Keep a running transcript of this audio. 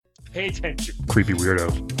Pay attention, creepy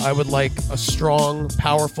weirdo. I would like a strong,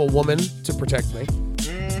 powerful woman to protect me.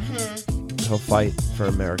 He'll fight for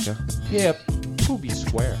America. Yeah, Poopy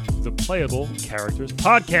Square. The Playable Characters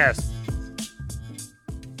Podcast.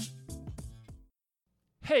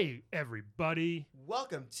 Hey, everybody.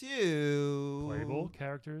 Welcome to Playable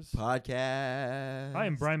Characters Podcast. I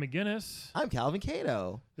am Brian McGinnis. I'm Calvin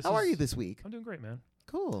Cato. This How are is- you this week? I'm doing great, man.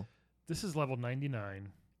 Cool. This is level 99.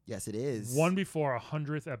 Yes, it is. One before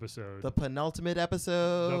 100th episode. The penultimate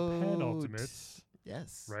episode. The penultimate.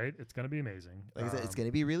 Yes. Right? It's going to be amazing. Like I said, it's going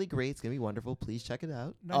to be really great. It's going to be wonderful. Please check it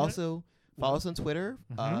out. No, Also, follow us on Twitter,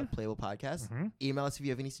 Mhm. Playable Podcast. Mhm. Email us if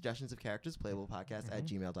you have any suggestions of characters,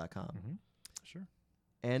 playablepodcast@gmail.com. Mhm. Sure.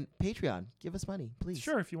 And Patreon. Give us money, please.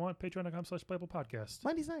 Sure, if you want, patreon.com/playable podcast.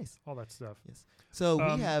 Money's nice. All that stuff. Yes. So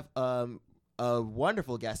Um, we have a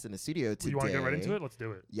wonderful guest in the studio today. You want to get right into it? Let's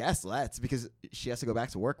do it. Yes, let's, because she has to go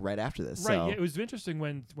back to work right after this. Right. So. Yeah, it was interesting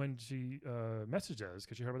when she messaged us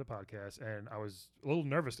because she heard about the podcast, and I was a little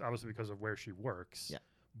nervous, obviously, because of where she works. Yeah.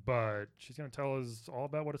 But she's going to tell us all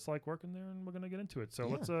about what it's like working there, and we're going to get into it. So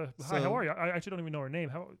Yeah. let's. Hi, how So- are you? I actually don't even know her name.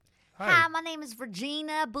 Hi. Hi, my name is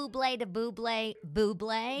Regina Buble de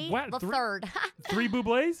Buble What? the Three- third. 3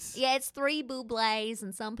 Bublés? Yeah, it's 3 Bubles,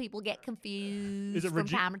 and some people get confused Is it from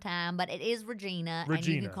time to time, but it is Regina, and you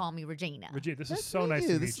Regina. can call me Regina. Regina, this Nice is so to meet nice you.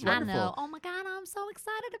 to This meet is you. I wonderful. know. Oh my God, I'm so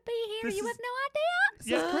excited to be here. This You is- have no idea.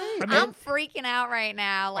 Yeah. great. I mean, I'm freaking out right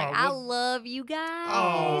now. Like, Oh, I well- love you guys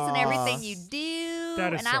Aw. and everything you do.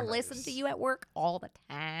 That is and so I listen nice. to you at work all the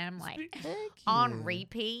time, like Thank on you.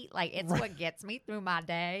 repeat. Like, it's Right. what gets me through my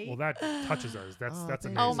day. Well, that touches us. That's Oh, that's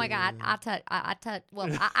thank amazing. Oh my God, Amazing. I touch. Well,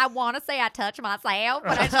 I want to say I touch myself,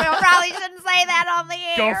 but I still probably shouldn't say that on the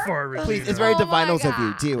Go air. for it, Regina. Please, it's very Oh my divinals of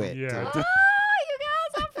you. God. Do it. Yeah. Do it. Oh, you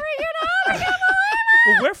guys, I'm freaking out. I can't believe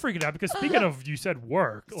Well, we're freaking out because speaking of, you said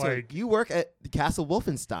work, So like you work at the Castle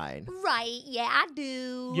Wolfenstein. it. Right? Yeah, I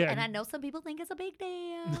do. Yeah. And I know some people think it's a big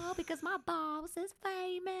deal because my boss is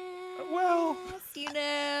famous. Well, you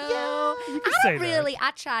know, you can I say don't that. really.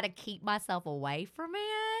 I try to keep myself away from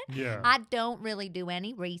it. Yeah. I don't really do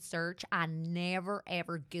any research. I never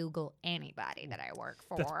ever Google anybody that I work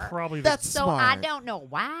for. That's probably That's So smart. I don't know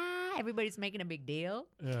why everybody's making a big deal,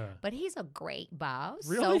 yeah. but he's a great boss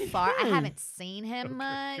Really? so far. I Hmm. haven't seen him Okay,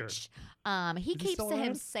 much. He Is he keeps still to around?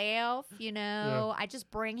 himself, you know. I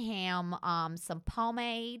just bring him some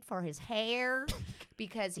pomade for his hair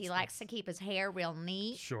because he likes to keep his hair real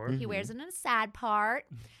neat. Sure. He wears it in a side part.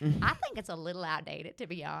 I think it's a little outdated, to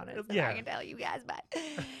be honest. if Yeah. I can tell you guys, but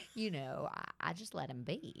you know, I just let him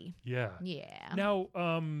be. Yeah. Yeah. Now,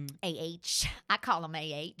 AH. I call him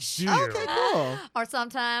AH. do you? Okay, cool. Or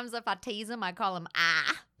sometimes if I tease him, I call him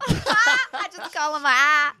I. I just call him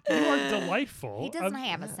I. You are delightful. He doesn't I'm-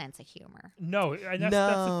 have a sense of humor. No, and that's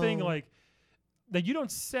the thing. No. Like, that you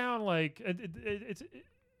don't sound like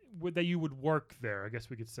that you would work there. I guess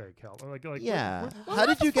we could say, Cal. Like, Yeah. Well, How did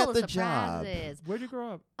life you is get full the of job? surprises. where'd you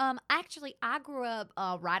grow up? Actually, I grew up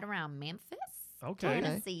right around Memphis, Okay.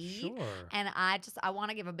 Tennessee. Sure. And I want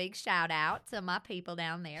to give a big shout out to my people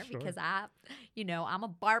down there Sure. because I'm a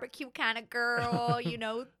barbecue kind of girl, We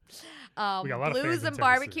got a lot of fans blues in and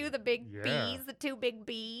barbecue, Tennessee. the big Yeah. B's, the 2 big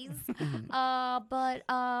B's. But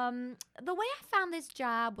the way I found this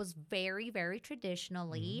job was very, very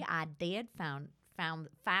traditionally. Mm-hmm. I did find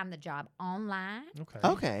the job online. Okay.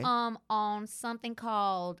 Okay. On something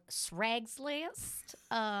called Srags List,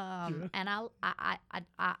 and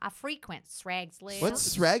I frequent Srags List.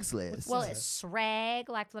 What's Srags List? Well, it's Srag,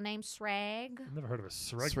 like the name Srag. I've never heard of a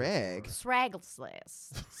Sreg. Srag. before. Srags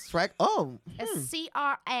List. Srag. Oh. It's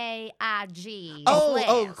CRAIG. Oh,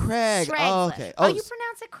 list. Craig. Srags Oh, List. okay. Oh, Oh, you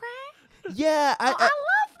pronounce it Craig? Yeah. I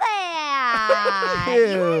love that. Thank You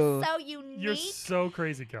you. are so unique. You're so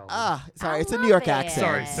crazy, Calvin. Sorry. I It's a New love York it. accent.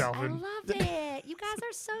 Sorry, I Selvin. loved it. You guys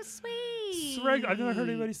are so sweet. Sreg. I've never heard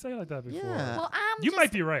anybody say it like that before. Yeah. Well, You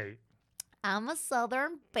might be right. I'm a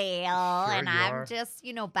Southern belle, and you I'm are. just,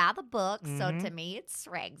 by the book. So Mhm. to me, it's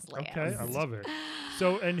Srags List. Okay, I love it.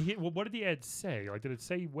 So, and what did the ad say? Like, did it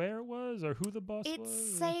say where it was or who the boss It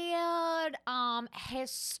was? said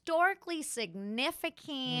historically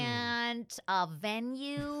significant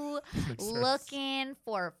venue Makes sense. looking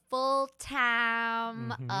for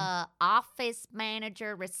full-time Mhm. office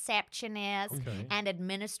manager, receptionist, Okay. and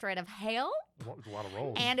administrative help. A lot of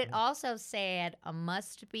roles. And it also said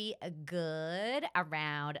must be good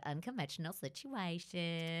around unconventional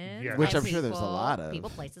situations. Yeah. Which and I'm sure there's a people- lot of. People,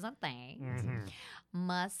 places, and things. Mhm.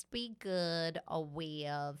 Must be good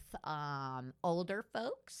with older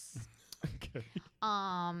folks. Okay.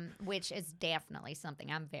 Which is definitely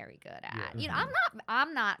something I'm very good at. Yeah. You know,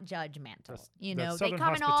 I'm not judgmental. That's, You that know, they Southern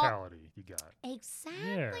come in all hospitality you got.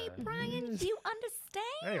 exactly, Yeah. Brian. You understand.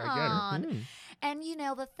 Hey, I get it. And you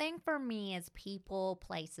know, the thing for me is people,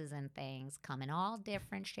 places, and things come in all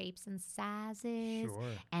different shapes and sizes. Sure.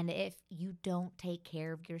 And if you don't take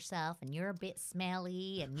care of yourself and you're a bit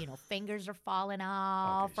smelly and, you know, fingers are falling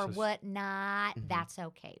off or so she- whatnot, that's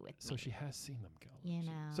okay with So me. she has seen them, Kelvin.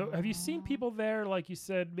 You So have you seen know. people there, like you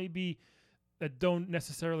said, maybe that don't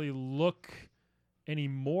necessarily look any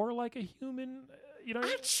more like a human? You know.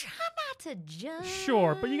 I try not to judge.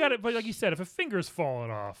 Sure, but you got it. But like you said, if a finger's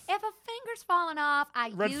falling off, If a finger's falling off,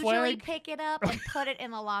 I Red usually flag? pick it up and put it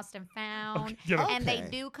in the lost and found. you know, And they Okay.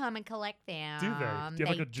 do come and collect them. do they? Do you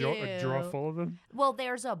have like a drawer full of them? Well,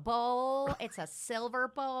 there's a bowl. It's a silver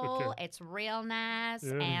bowl. Okay. It's real nice,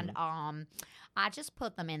 Yeah. and I just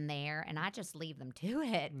put them in there, and I just leave them to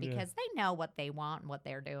it because they know what they want and what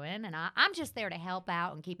they're doing, and I'm just there to help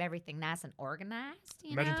out and keep everything nice and organized.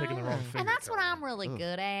 You Imagine know? taking the wrong finger. And that's what Kelvin. I'm really Ugh.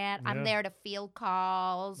 good at. Yeah. I'm there to field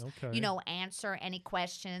calls. Okay. You know, answer any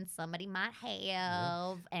questions somebody might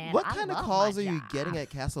have. And What I kind of love calls my are you job. getting at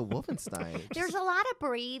Castle Wolfenstein? There's a lot of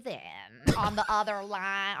breathing on the other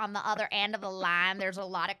line, on the other end of the line. There's a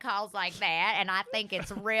lot of calls like that, and I think it's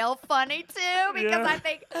real funny too because Yeah. I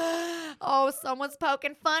think, oh, someone's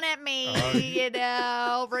poking fun at me, you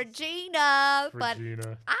know, Regina. But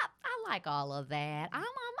Regina. I like all of that. I'm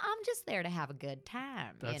just there to have a good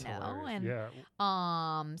time, That's you know. hilarious.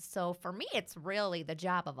 And Yeah. so for me, it's really the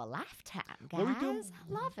job of a lifetime, guys. What were you doing?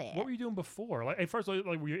 I love it. What were you doing before? Like, at first, like,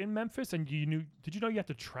 were you in Memphis and you knew? Did you know you have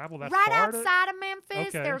to travel that Right far? outside of Memphis,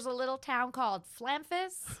 Okay. there's a little town called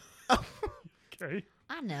Flemphis. Okay.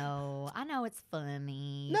 I know, it's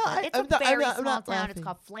funny. No, but it's I'm a not- I'm very not- I'm small not town. laughing. It's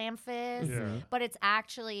called Flamfis, Yeah. but it's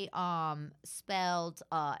actually spelled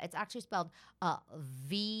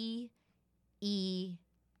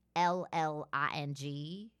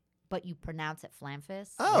VELLING, but you pronounce it Flamfis.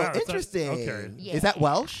 Oh, Wow, that's interesting. okay. Is that Yeah.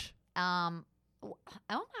 Welsh?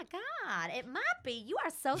 Oh my God, it might be. You are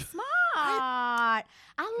so smart. I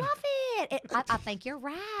love it. I think you're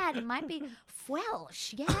right. It might be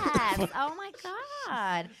Welsh. Yes. Oh my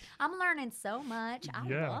God. I'm learning so much. I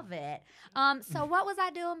Yeah. love it. So what was I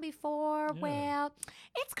doing before? Yeah. Well,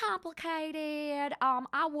 it's complicated.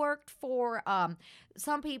 I worked for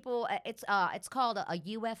some people. It's called a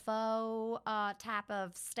UFO type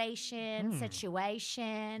of station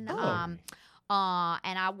situation. Oh.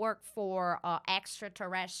 And I work for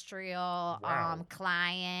extraterrestrial Wow.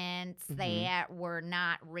 clients that were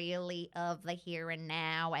not really of the here and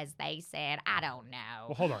now, as they said. I don't know.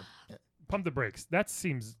 Well, hold on. Pump the brakes. That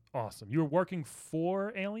seems awesome. You were working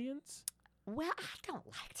for aliens? Well, I don't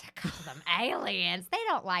like to call them aliens. They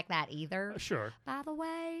don't like that either, Sure. by the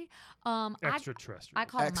way. Extraterrestrial. I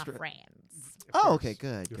call them Extra- my friends. Of Oh, course. okay,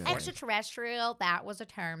 good, Your good. friends. Extraterrestrial, that was a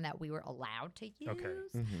term that we were allowed to use. Okay.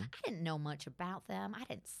 Mhm. I didn't know much about them. I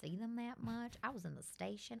didn't see them that much. I was in the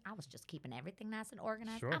station. I was just keeping everything nice and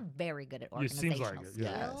organized. Sure. I'm very good at It organizational seems like it.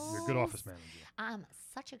 Yeah. skills. You're a good office manager. I'm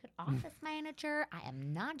such a good office manager. I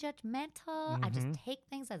am not judgmental. I just take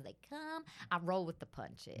things as they come. I roll with the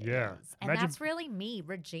punches. Yeah. And Imagine- that's really me,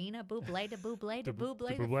 Regina Buble de Buble de Buble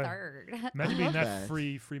the Buble. third. Imagine being love that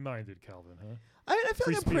that. free-minded, Calvin, huh? I mean, I feel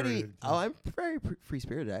like I'm pretty. Free-spirited. Oh, I'm very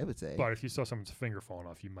free-spirited, I would say. But if you saw someone's finger falling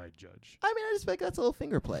off, you might judge. I mean, I just feel like that's a little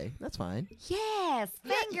finger play. That's fine. Yes,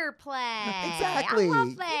 finger play. Exactly. I love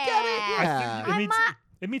You that. get it? Yeah. It I means, might-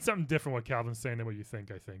 it means something different what Calvin's saying than what you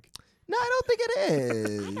think, I think. No, I don't think it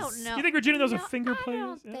is. I don't know. You think Regina knows No, what finger I play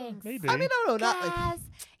don't is? Yeah, think maybe. I mean, no, not like. Guys,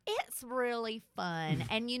 it's really fun.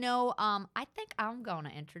 And you know, I think I'm gonna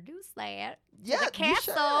introduce that to Yeah, the you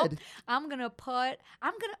castle. should. I'm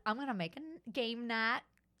gonna make a game night,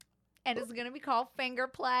 and it's gonna be called Finger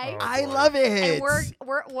Play. Oh, I boy. love it. And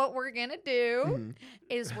we're what we're gonna do Mhm.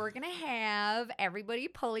 is we're gonna have everybody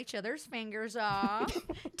pull each other's fingers off,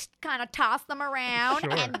 kind of toss them around,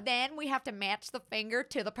 Sure. and then we have to match the finger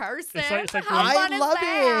to the person. It's like How when- fun I is love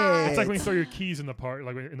that? it. It's like when you throw your keys in the party,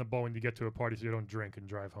 like in the bowl when you get to a party, so you don't drink and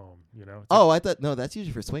drive home. You know? It's Oh, I thought no. That's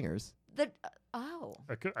usually for swingers.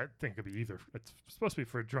 I think it could be either. It's supposed to be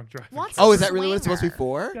for a drunk driving. What's Oh, a is that really what it's supposed to be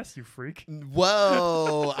swinger? for? Yes, you freak.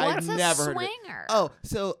 Whoa, I've What's a never heard of it. swinger? Oh,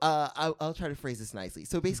 so I'll try to phrase this nicely.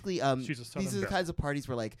 So basically, She's a Southern these are the belle. kinds of parties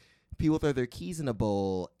where like people throw their keys in a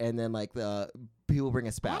bowl, and then like the people bring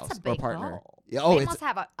a spouse That's a or a big partner. bowl. Yeah. Oh, they it's must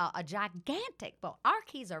have a gigantic bowl. Our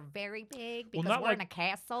keys are very big Well, because not we're in like- a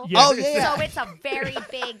castle. Yeah, Oh, it's- yeah. So it's a very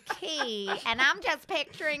big key, and I'm just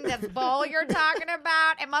picturing this bowl you're talking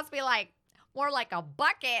about. It must be like more like a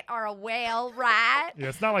bucket or a well, right? Yeah,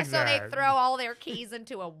 it's not like so that. they throw all their keys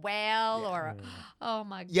into a well or, oh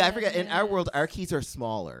my god. Yeah, I forget. In our world, our keys are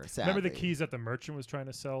smaller. Sadly. Remember the keys that the merchant was trying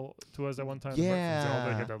to sell to us at one time? Yeah.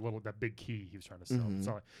 They had that big key he was trying to sell.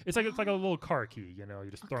 Mhm. It's like a little car key. You know,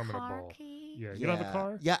 you just throw them in a car bowl. key? Yeah, you don't have a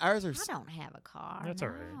car? Yeah, ours are. I don't have a car. That's all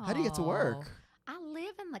right. How do you get to work? no. I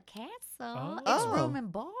live in the castle. It's Oh. room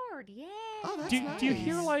and board. Yeah. Oh, that's Do you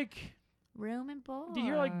hear nice. like room and board? do you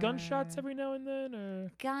hear like gunshots every now and then?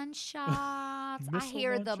 Or Gunshots. I Missile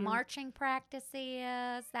hear the launcher? marching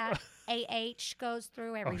practices that AH goes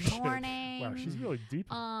through every shit. morning. Wow, she's really deep.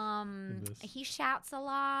 in this. He shouts a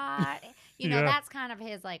lot. You know, Yeah. that's kind of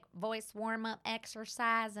his like voice warm up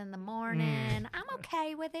exercise in the morning. I'm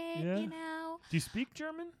okay with it, Yeah. you know. Do you speak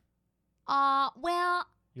German? Well,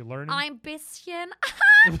 You learning? I'm bisschen.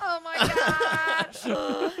 Oh my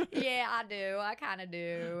gosh. Yeah, I do. I kind of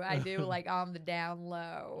do. I do like on the down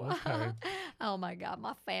low. Okay. Oh my God.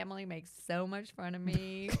 My family makes so much fun of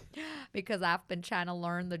me because I've been trying to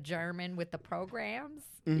learn the German with the programs,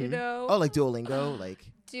 you Mhm. know? Oh, like Duolingo, like.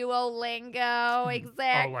 Duolingo,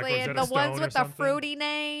 exactly. and Rosetta the ones Stone or with the something? fruity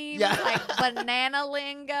names, Yeah. like banana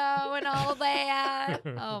lingo and all that.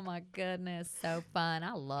 Oh my goodness, so fun.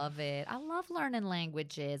 I love it. I love learning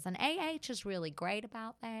languages. And AH is really great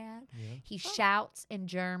about that. Yeah. He shouts in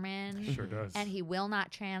German. Sure does. And he will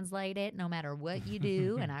not translate it no matter what you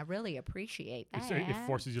do. And I really appreciate that. It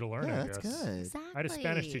forces you to learn. Yeah, I that's guess. good. Exactly. I had a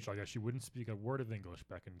Spanish teacher like that. She wouldn't speak a word of English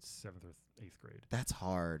back in 7th or 8th grade. That's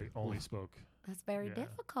hard. They only spoke. That's very Yeah,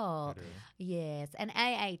 difficult. I do. Yes. And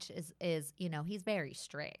AH is, you know, he's very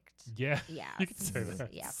strict. Yeah. Yes. You could say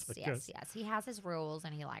that. Yes, I yes, guess. yes. He has his rules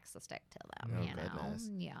and he likes to stick to them, Oh, you know. goodness.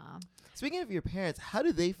 Yeah. Speaking of your parents, how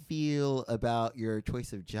do they feel about your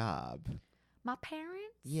choice of job? My parents?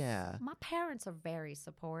 Yeah. My parents are very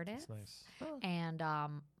supportive. That's nice. And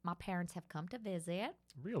my parents have come to visit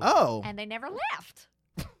Really? Oh. and they never left.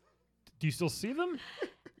 Do you still see them?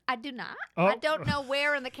 I do not. Oh. I don't know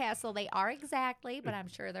where in the castle they are exactly, but I'm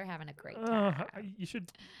sure they're having a great time. You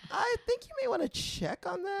should I think you may want to check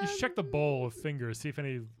on that. check the bowl of fingers, see if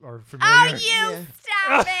any are Oh, familiar. you Yeah.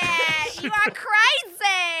 stop it! You are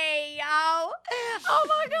crazy, yo! Oh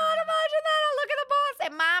my God! Imagine that! I look at the bowl and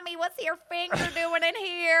say, "Mommy, what's your finger doing in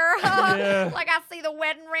here?" Yeah. Like I see the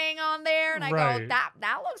wedding ring on there, and I go, Right.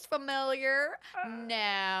 "That looks familiar."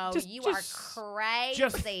 No, just- you just- are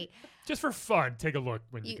crazy. Just for fun, take a look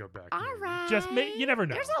when you You- go back. All maybe. right. Just you never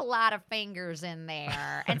know. There's a lot of fingers in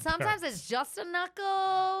there, and sometimes it's just a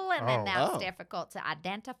knuckle, and Oh. then that's Oh. difficult to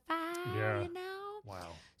identify. Yeah. You know. Wow.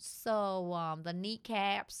 So the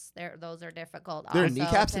kneecaps, those are difficult. There are also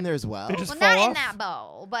kneecaps to- in there as well. They just Well, fall not off? in that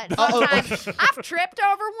bowl, but Oh, sometimes I've tripped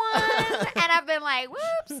over one and I've been like,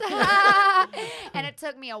 whoops. And it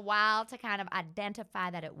took me a while to kind of identify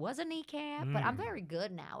that it was a kneecap, but I'm Mm. very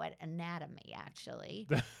good now at anatomy, actually,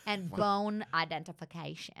 and bone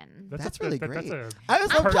identification. That's really That's great. a I always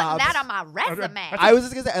I'm love putting jobs. that on my resume. I was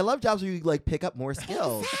just gonna say I love jobs where you like pick up more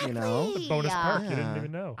skills. You know. Exactly. bonus perk. You Yeah. didn't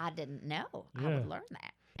even know. I didn't know I Yeah. would learn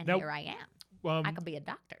that. And Now- here I am. I could be a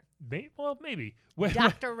doctor. Maybe. When-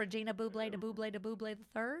 Dr. Regina Buble de Buble de Buble the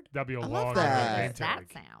third. That'd be a I love long that. name Does that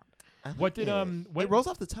tag. sound? I like What did, it. what- It rolls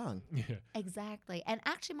off the tongue. Yeah. Exactly. And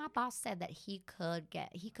actually my boss said that he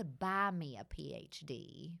could buy me a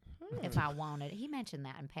PhD if I wanted. He mentioned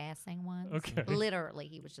that in passing once. Okay. Literally,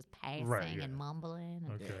 he was just passing yeah. and mumbling.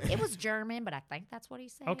 And Okay. It was German, but I think that's what he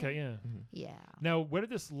said. Okay, yeah. Yeah. Now, where did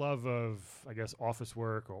this love of, I guess, office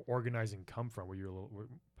work or organizing come from? Were you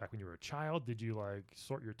back when you were a child? Did you like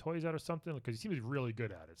sort your toys out or something? Because you seem really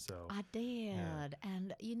good at it. So I did.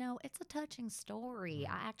 And, you know, it's a touching story.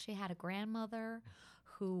 I actually had a grandmother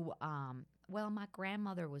who, my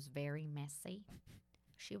grandmother was very messy.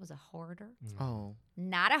 She was a hoarder. Oh.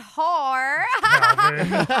 Not a whore.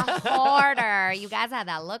 Calvin. A hoarder. You guys had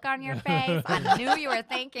that look on your face. I knew you were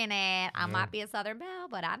thinking it. I might be a Southern belle,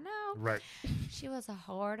 but I know. Right. She was a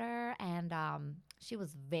hoarder, and she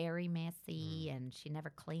was very messy, and she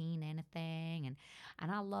never cleaned anything.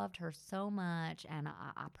 And I loved her so much. And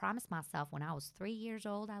I promised myself when I was 3 years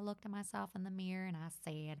old, I looked at myself in the mirror and I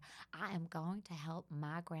said, I am going to help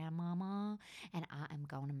my grandmama, and I am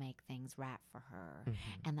going to make things right for her.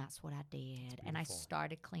 And that's what I did. And I beautiful.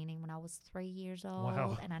 started cleaning when I was 3 years old,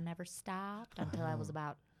 Wow. and I never stopped until I was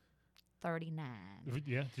about 39.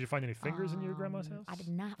 Yeah. Did you find any fingers in your grandma's house? I did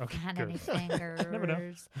not Okay, find good. any fingers. Never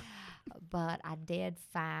know. But I did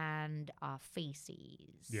find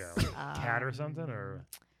feces. Yeah. Like cat or something, or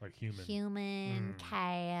like human? Human,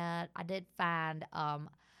 cat. I did find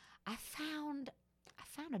I found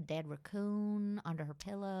a dead raccoon under her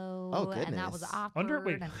pillow. Oh, And that was goodness. awkward.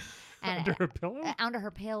 Wait. And Under her pillow? under her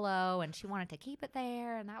pillow, and she wanted to keep it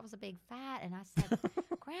there, and that was a big fat. And I said,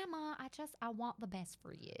 Grandma, I want the best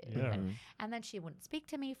for you. Yeah. And then she wouldn't speak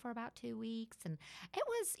to me for about 2 weeks, and it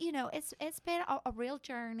was, it's been a real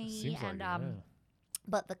journey. Seems like and it, yeah.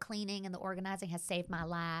 But the cleaning and the organizing has saved my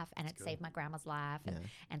life, and it saved my grandma's life,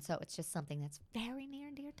 and so it's just something that's very near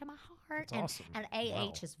and dear to my heart. That's awesome. And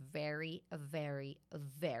Wow. is very, very,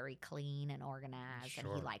 very clean and organized, and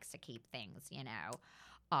he Sure. likes to keep things, in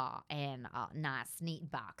nice, neat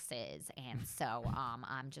boxes. And so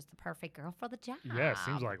I'm just the perfect girl for the job. Yeah, it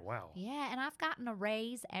seems like, wow. Yeah, and I've gotten a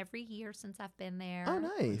raise every year since I've been there. Oh,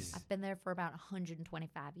 nice. I've been there for about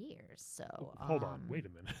 125 years. So Hold on. Wait a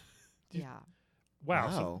minute. Yeah. Wow.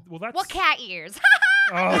 So, Wow. well, that's. Well, cat years.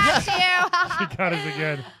 Oh, Got you. she got us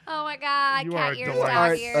again. Oh my God, You are cat a years, delight.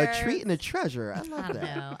 dog Are years. a treat and a treasure. I love I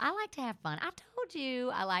that. know. I like to have fun. I told you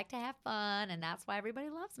I like to have fun, and that's why everybody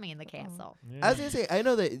loves me in the castle. Yeah. I was gonna say, I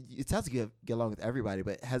know that it sounds like you get along with everybody,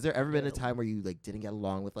 but has there ever been a time where you didn't get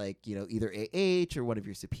along with either AH or one of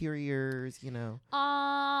your superiors?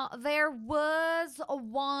 There was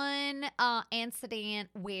one incident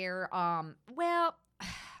where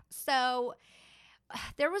so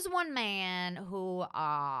there was one man who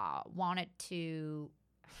wanted to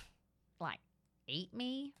eat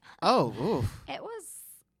me. Oh, oof. It was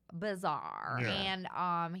bizarre. Yeah.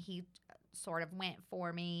 And he sort of went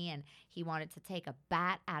for me, and he wanted to take a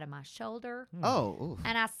bite out of my shoulder. Oh, oof.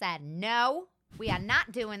 And I said, no, we are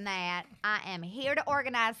not doing that. I am here to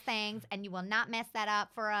organize things, and you will not mess that up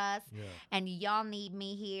for us. Yeah. And y'all need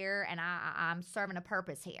me here, and I'm serving a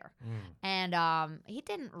purpose here. Mm. And he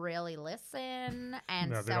didn't really listen,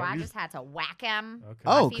 and No, they so don't I use- just had to whack him Okay.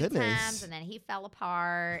 Oh, a few goodness. times, and then he fell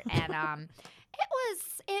apart. And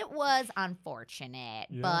it was unfortunate,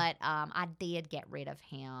 Yeah. but I did get rid of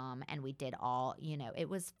him, and we did all, it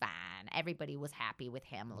was fine. Everybody was happy with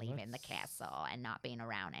him Well, leaving the that's- castle and not being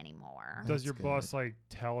around anymore. Does That's your good. boss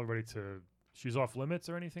tell everybody to she's off limits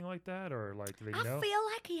or anything like that, or do they I know? feel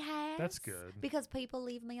like he has. That's good. Because people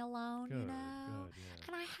leave me alone, Good, you know. good, yeah.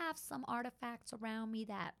 And I have some artifacts around me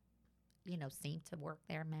that, seem to work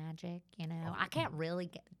their magic, Oh, I can't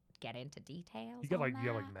really get into details. You got on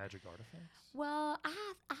you got that. magic artifacts. Well,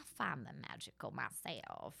 I find them magical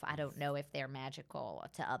myself. I don't know if they're magical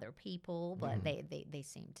to other people, but they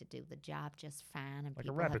seem to do the job just fine. And Like a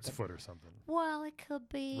people have rabbit's been- foot or something. Well, it could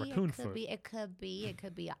be. Raccoon it could foot. be. It could be. It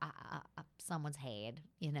could be someone's head,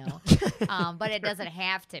 but it doesn't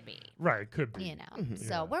have to be. Right, it could be. Mhm. So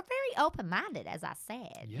Yeah. we're very open-minded, as I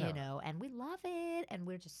said, Yeah. and we love it, and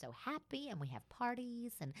we're just so happy, and we have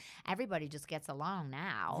parties, and everybody just gets along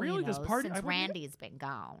now. Really? Does party- I since wouldn't- Randy's been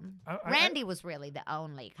gone. I- Randy was really the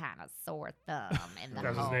only kind of sore thumb in the That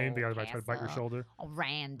was whole his name. The guy that tried to bite your castle. shoulder. Oh,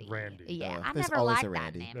 Randy. Randy. Yeah, I There's never always liked a that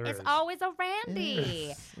Randy. name. There It's is. always a Randy.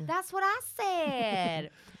 Yes. That's what I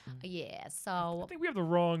said. Yeah, I so think we have the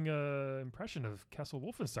wrong impression of Castle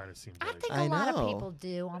Wolfenstein. It seems I like. think I a lot of know. people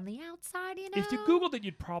do on the outside, If you Googled it,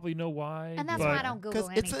 you'd probably know why. And that's but why I don't Google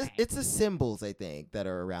Because anything. it's the symbols, I think, that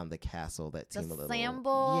are around the castle that The seem a little.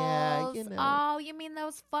 symbols. Yeah, you know. Oh, you mean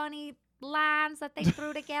those funny lines that they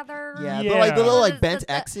threw together? Yeah, Yeah. but the little The- bent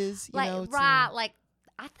the- X's, you Like know. it's, right, like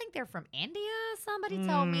I think they're from India. Somebody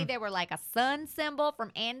told me Mm. they were like a sun symbol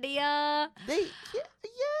from India. They,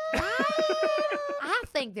 yeah. I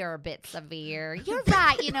think they're a bit severe. You're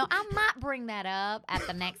right. I might bring that up at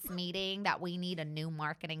the next meeting that we need a new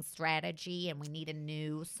marketing strategy and we need a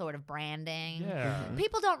new sort of branding. Yeah.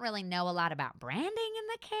 People don't really know a lot about branding in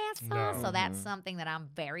the castle, No. so that's Mhm. something that I'm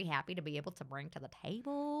very happy to be able to bring to the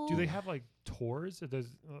table. Do they have tours?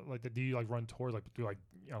 Does do you run tours? Do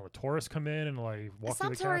tourists come in and walk Some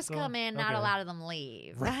through the tourists castle? come in, not a Okay. lot of them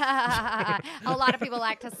leave. A lot of people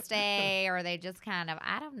like to stay, or they just kind of,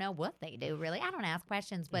 I don't know what they do really. I don't ask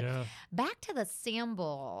questions, but Yeah. back to the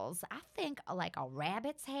symbols, I think a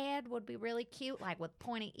rabbit's head would be really cute, with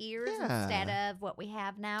pointy ears Yeah. instead of what we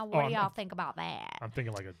have now. Oh, What do I'm y'all not- think about that? I'm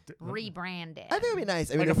thinking Rebrand it. I think it'd be nice.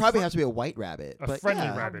 I mean, Like it a probably fr- has to be a white rabbit, a but friendly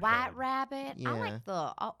yeah. rabbit. A white head. rabbit. Yeah. I like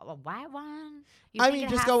a white one. You I think mean, it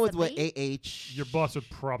just has go to with what be? AH. Your boss would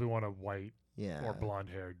probably want a white Yeah. or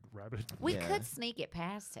blonde-haired rabbit. We Yeah. could sneak it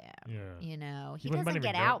past him. Yeah. He might not doesn't even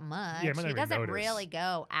get know- out much. Yeah, he might not he even doesn't notice. really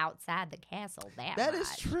go outside the castle that That much.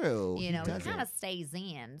 is true. He doesn't. kind of stays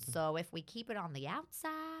in. So if we keep it on the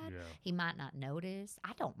outside, Yeah. he might not notice.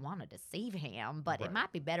 I don't want to deceive him, but Right. it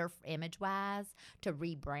might be better image-wise to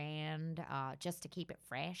rebrand just to keep it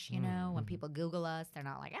fresh. When people Google us, they're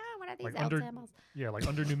not like, what are these Like out under- symbols? Yeah,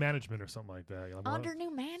 under new management or something like that. Under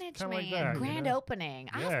new management, like that, grand opening.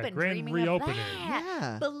 Yeah, I've been grand dreaming reopening. of that.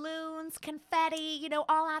 Yeah. Balloons balloons, confetti,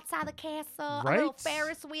 all outside the castle. A little Right?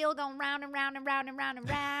 Ferris wheel going round and round and round and round and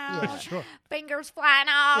round. Yeah. Sure. Fingers flying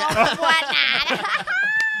off and whatnot.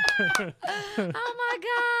 Oh my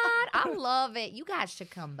God. I love it. You guys should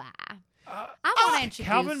come by. I want to introduce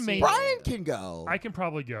Calvin you. may- Brian can go. I can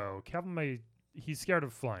probably go. Calvin may. He's scared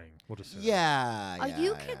of flying. We'll just say that. yeah. Oh, yeah,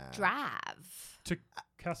 you could yeah. drive. To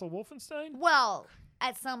Castle Wolfenstein. Well,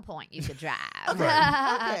 at some point you could drive.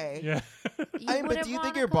 Okay. Yeah. You I mean, but wouldn't do you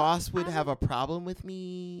think wanna your go- boss would I have a problem with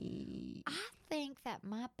me? I think that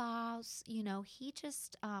my boss, he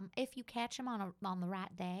just if you catch him on the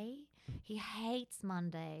right day, he hates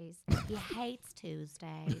Mondays, he hates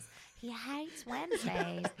Tuesdays, he hates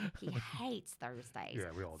Wednesdays, he hates Thursdays.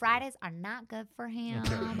 Yeah, we all do. Fridays are not good for him.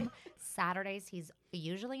 Okay. Saturdays he's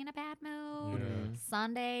usually in a bad mood. Yeah.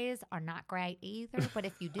 Sundays are not great either. But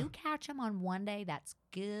if you do catch him on one day, that's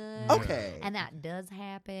good. Okay. And that does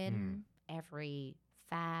happen every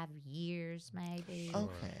 5 years, maybe.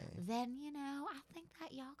 Okay. Then, I think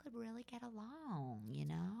that y'all could really get along, I mean,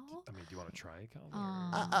 do you want to try it,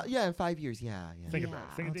 Calvin? Yeah, in 5 years. Yeah. Think Yeah. about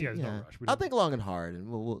it. Think, I'll yeah, there's yeah. no rush. We I'll don't- think long and hard, and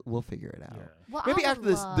we'll figure it out. Yeah. Well, Maybe I after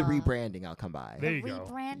would the love- rebranding, I'll come by. There The you go.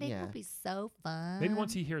 rebranding Yeah. would be so fun. Maybe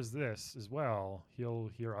once he hears this as well, he'll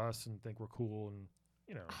hear us and think we're cool, and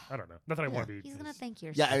I don't know. Not that I want to be. He's going to think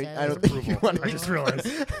you're Yeah, so I don't think you approval. want to I just realized.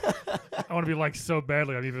 I want to be liked so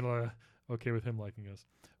badly. I'm even okay with him liking us.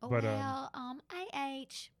 But well,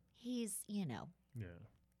 AH, he's, yeah.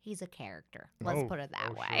 he's a character. Let's Oh, put it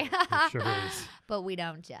that oh, way. sure. It sure is. But we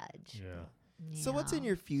don't judge. Yeah. So what's in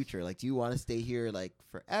your future? Like, do you want to stay here like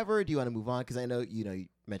forever? Do you want to move on? Because I know you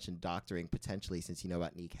mentioned doctoring potentially, since you know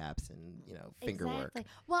about kneecaps and finger work. Exactly.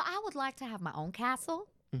 Well, I would like to have my own castle.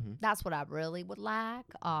 Mhm. That's what I really would like.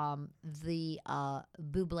 The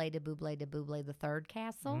Buble de Buble de Buble, the third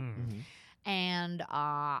castle. Mm. And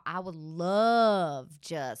I would love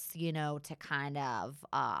just, to kind of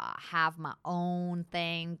have my own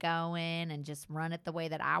thing going and just run it the way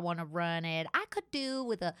that I want to run it. I could do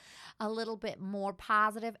with a little bit more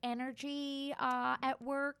positive energy at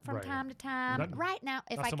work from Right. time to time. Not- Right now,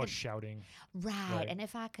 if Not I so could, much shouting. right, and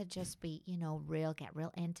if I could just be, get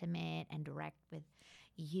real intimate and direct with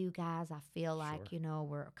you guys, I feel like Sure.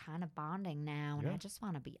 we're kind of bonding now, and Yeah. I just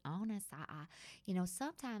want to be honest. I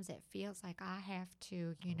sometimes it feels like I have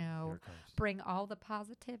to Here it comes. bring all the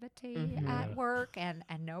positivity Mhm. at Yeah. work, and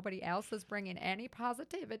nobody else is bringing any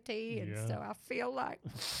positivity, and Yeah. so I feel like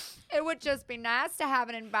it would just be nice to have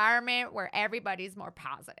an environment where everybody's more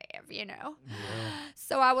positive. Yeah.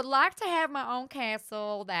 So I would like to have my own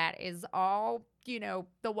castle that is all,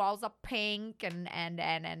 the walls are pink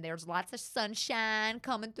and there's lots of sunshine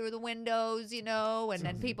coming through the windows, and then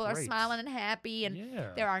Sounds people are great. smiling and happy, and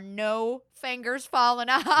Yeah. there are no fingers falling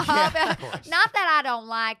off. of course. Not that I don't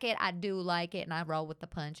like it. I do like it, and I roll with the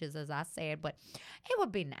punches, as I said, but it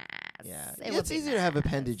would be nice. Yeah, It would it's be easier to have nice.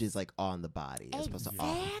 appendages like on the body as opposed to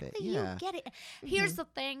off of it. Exactly, Yeah. you get it. Here's the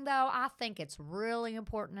thing, though. I think it's really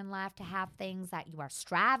important in life to have things that you are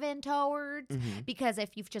striving towards. Mhm. Because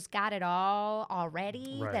if you've just got it all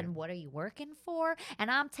already, Right. then what are you working for? And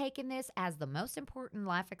I'm taking this as the most important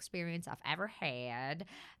life experience I've ever had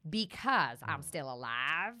because I'm still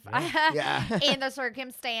alive Yeah. in the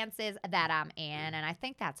circumstances that I'm in. And I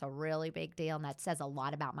think that's a really big deal, and that says a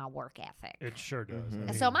lot about my work ethic. It sure does. Mhm.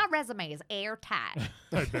 I So mean, my resume is airtight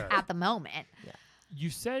I bet. at the moment. You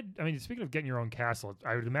said, speaking of getting your own castle,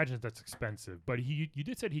 I would imagine that's expensive. But you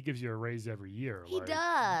did say he gives you a raise every year. He like,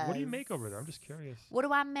 does. What do you make over there? I'm just curious. What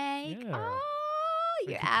do I make? Yeah. Oh,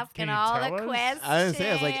 you're Can asking you all the tell us? questions. I was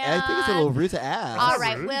saying, I think it's a little rude to ask. All That's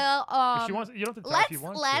right. rude. Well, If she wants, you don't have to tell if you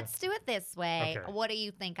want let's do it this way. Okay. What do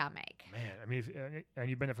you think I make? to. Man, and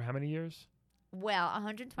you've been there for how many years? Well,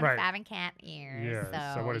 125 in cat years.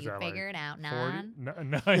 Yeah, So, so what is you that, figure like it out. 40?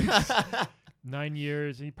 Nine. 9. 9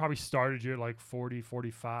 years. And you probably started you at like 40,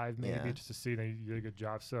 45 maybe Yeah. just to see that you did a good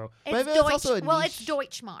job. So But It's it's also a Deutsch. It's niche-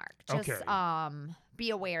 Deutschmark. Just Okay.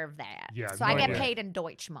 be aware of that. Yeah, So no I get idea. paid in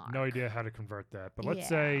Deutschmark. no idea how to convert that. But let's Yeah,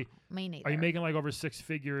 say, Me neither. are you making like over 6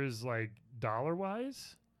 figures like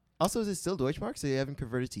dollar-wise? Also, is it still Deutschmark? So you haven't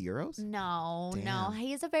converted to euros? No. Damn.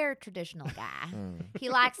 He's a very traditional guy. Mm. He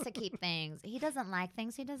likes to keep things. He doesn't like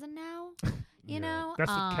things he doesn't know. You know,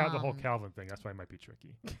 That's the whole Calvin thing. That's why it might be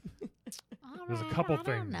tricky. All There's a right, couple I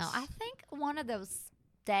don't know. things. I think one of those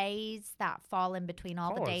days that fall in between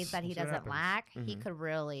all the Call days us. that he We'll see what doesn't like, happens. he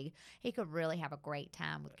could really have a great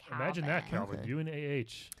time with Calvin. Imagine that, Calvin. Okay. You and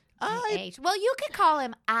AH. H. Well, you could call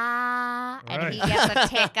him and he Right. gets a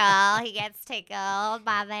tickle. He gets tickled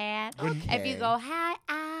by that. When- If you Okay. go hi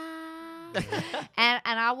and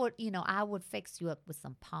I would, I would fix you up with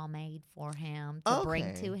some pomade for him to bring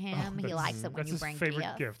Okay. to him. He That's- likes it when that's you his bring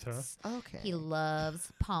favorite gifts. gift, huh? Okay. He loves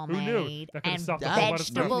knew? pomade That could've and stopped a whole lot of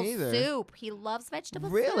stuff. vegetable Me neither. soup. He loves vegetable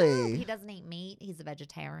Really? soup. He doesn't eat meat. He's a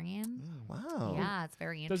vegetarian. Wow. Yeah, it's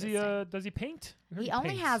very Does interesting. he paint? I heard He only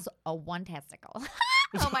paints. has one testicle.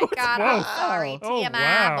 Oh my God! Whoa. I'm sorry, Oh, TMI,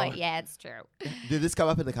 wow. but yeah, it's true. Did this come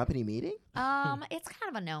up in the company meeting? It's kind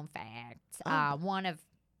of a known fact. Oh. One of,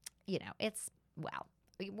 it's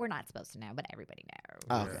we're not supposed to know, but everybody knows.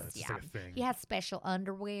 Oh, Yeah, okay. it's just like a thing. He has special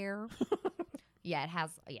underwear. Yeah, it has.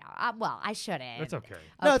 Yeah, I shouldn't. That's okay.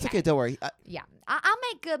 No, it's okay. Don't worry. Yeah, I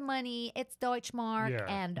make good money. It's Deutschmark, Yeah.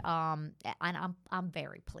 and I'm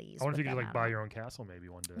very pleased. I wonder if with you could the like buy amount. your own castle maybe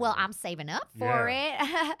one day. Well, I'm saving up for it.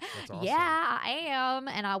 That's awesome. Yeah, I am,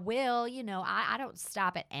 and I will. I don't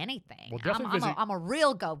stop at anything. We'll definitely visit- I'm a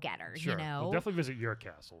real go-getter. Sure. You know. We'll definitely visit your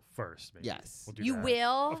castle first. Maybe. Yes. We'll do You that.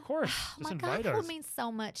 will? Of course. Oh Just my God, invite that us. would mean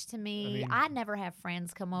so much to me. mean, I never have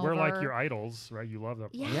friends come over. We're like your idols, right? You love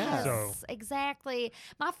that. place. Yes, So exactly.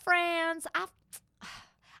 My friends, I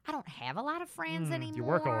don't have a lot of friends anymore. you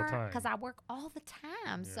work all the time. because I work all the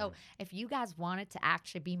time. So Yeah. if you guys wanted to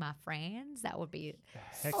actually be my friends, that would be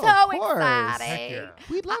heck, Oh, so of course. exciting. heck yeah.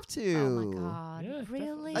 We'd love to. Oh my God! Yeah,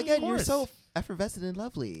 really? Again, you're course. so effervescent and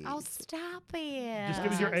lovely. Oh, stop it! Just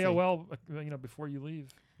give us your Sexy. AOL, before you leave.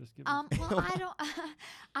 Just give us. Well, I don't.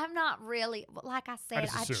 I'm not really. Like I said,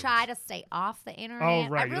 just I assumed. try to stay off the internet. Oh,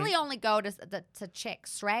 right, I you really don't- only go to check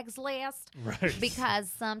Sreg's list right. because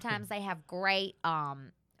sometimes they have great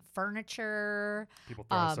furniture. People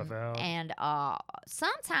throwing stuff out. And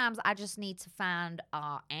sometimes I just need to find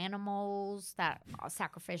animals that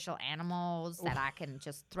sacrificial animals that I can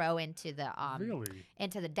just throw into the Really?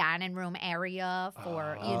 into the dining room area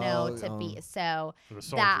for Oh, to be so For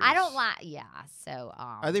the that I don't soldiers. like. Yeah, so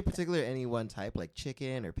Are they particular any one type, like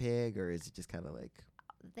chicken or pig, or is it just kind of like?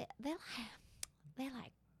 they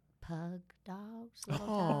like pug dogs. Little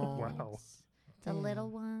Oh. dogs. Wow. The little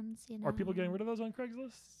ones, you know. Are people getting rid of those on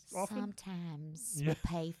Craigslist often? Sometimes Yeah. we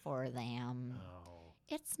pay for them. Oh.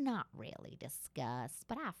 It's not really discussed,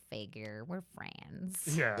 but I figure we're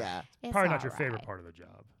friends. Yeah. Yeah. It's Probably not your all favorite right. part of the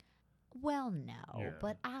job. Well, no, Yeah.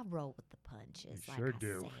 but I roll with the punches. You like sure I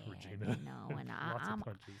do, said, Regina. You know, and Lots I'm of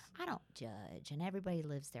punches. I don't judge, and everybody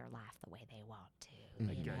lives their life the way they want to.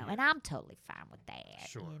 I You get know, you. and I'm totally fine with that.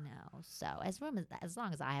 Sure. You know, so as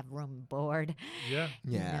long as I have room and board. Yeah.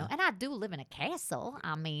 You Yeah. know, and I do live in a castle.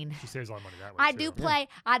 I mean, She saves a lot of money that way. I too. do play.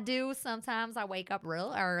 I do sometimes. I wake up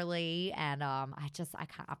real early, and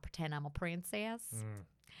I pretend I'm a princess. Mm.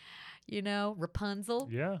 You know, Rapunzel,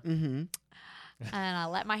 Yeah. Mm-hmm. and I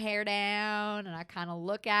let my hair down, and I kind of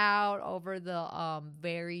look out over the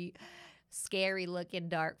very scary looking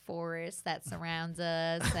dark forest that surrounds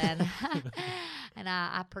us, and and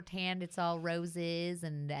I pretend it's all roses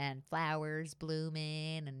and flowers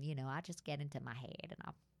blooming, and I just get into my head and I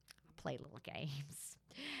play little games.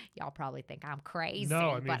 Y'all probably think I'm crazy,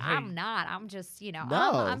 No, I mean, but hey. I'm not. I'm just, No.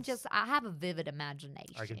 I have a vivid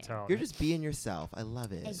imagination. I can tell. You're just being yourself. I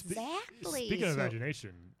love it. Exactly. Speaking of So-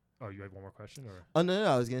 imagination, oh, you have one more question, or Oh no,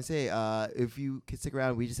 I was gonna say, if you could stick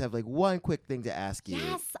around, we just have like one quick thing to ask you.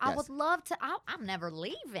 Yes, I would love to. I'm never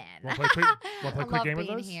leaving. Wanna play quick- wanna play I quick love game with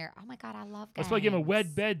being us? here. Oh my God, I love games. let's play a game of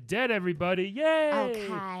Wed, Bed, Dead, everybody! Yay!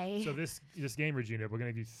 Okay. So this game, Regina, we're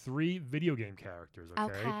gonna do 3 video game characters.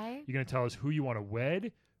 Okay. Okay. You're gonna tell us who you want to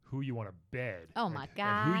wed, who you want to bed. Oh and- my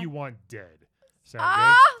And who God. you want dead. Sound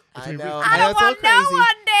Oh, good? I It's gonna be- know. I know don't it's so want no crazy.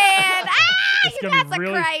 one dead. It's You gonna be guys are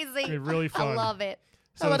really- crazy. It's gonna be really fun. I love it.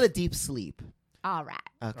 How about a deep sleep? All right.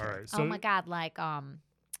 Okay. All right. So Oh my God, like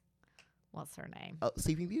what's her name? Oh,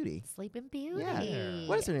 Sleeping Beauty. Sleeping Beauty. Yeah.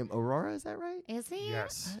 What is her name? Aurora? Is that right? Is he?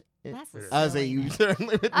 Yes. That's It a is. I was silly saying you name.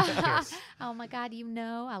 certainly would know. Yes. Oh my God,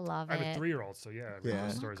 I love I it. have a 3-year-old, so yeah, we Yeah. tell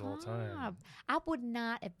Oh stories all the time. God. I would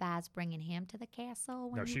not advise bringing him to the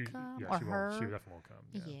castle when No, you she, come, yeah, or she her. won't. She definitely won't come.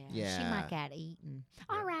 Yeah. Yeah, she Yeah. might get eaten.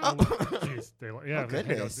 Yeah. All right. Oh. Jeez, they like, yeah, Oh, they-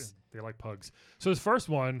 goodness. they like pugs. So this first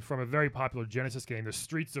one from a very popular Genesis game, The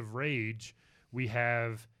Streets of Rage, we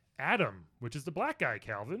have Adam, which is the black guy,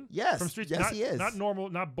 Calvin. Yes, From Streets. yes, not, he is. Not normal,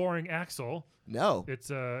 not boring Axel. No. It's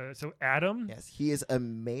so Adam. Yes, he is a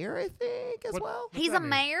mayor, I think, as What- well. What's He's that a mean?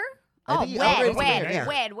 mayor? I Oh, think he wed, operates as a wed, mayor.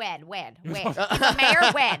 wed, wed, wed, He's- wed. He's a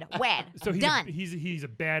mayor, wed. So he's Done. he's a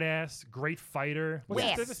badass, great fighter. What's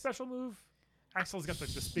Yes. the special move? Axel's got the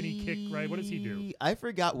spinny kick, right? What does he do? I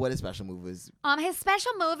forgot what his special move was. His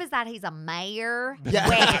special move is that he's a mayor.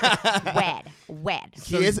 Yeah. Wed.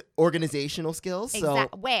 He has organizational skills, so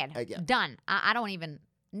Wed. yeah. Done. I don't even.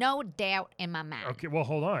 No doubt in my mind. Okay, well,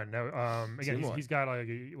 hold on. Now, again, more. he's got like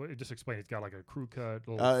just explain. He's got like a crew cut,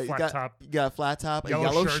 little You flat got, top. You got a flat top, Yellow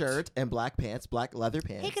a yellow shirt. shirt, and black pants, black leather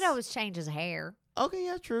pants. He could always change his hair. Okay,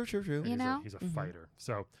 yeah, true. You He's know? he's a fighter.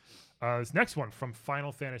 So, this next one from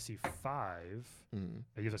Final Fantasy V.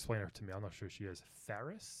 You just explain her to me. I'm not sure who she is.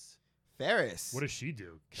 Faris. Ferris. What does she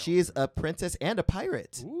do? She is a princess and a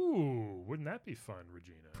pirate. Ooh, wouldn't that be fun,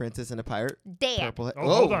 Regina? Princess and a pirate. Dead. Purple. Oh,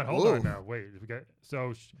 hold on whoa. now. Wait, we got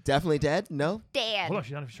Definitely dead. No. Dead. hold on.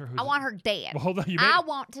 She's not even sure who's. I want her dead. Well, hold on. You I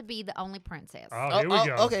want to be the only princess. Oh, here we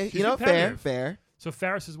go. Okay, She's you know, competitive. fair. So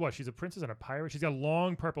Faris is what? She's a princess and a pirate. She's got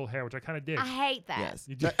long purple hair, which I kind of dig. I hate that. Yes.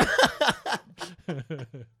 You do.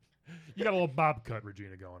 You got a little bob cut,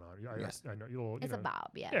 Regina, going on. I know. You little, It's a bob,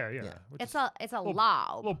 yeah. Yeah. Yeah. Which It's is a little-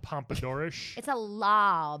 lob. a little pompadourish. It's a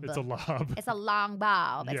lob. It's a lob. It's a long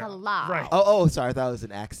bob. It's Yeah, a lob. right. Oh, sorry. I thought it was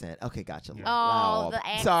an accent. Okay, gotcha. Yeah. Oh, Wow. the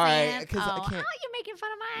accent. Sorry, because oh. I can't. Oh, you're making fun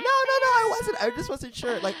of my No, I wasn't. I just wasn't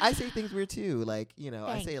sure. Like, I say things weird too. Like, I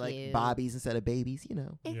Thank say like you. bobbies instead of babies.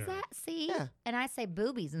 Exactly. See? Yeah. And I say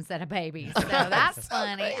boobies instead of babies. So that's So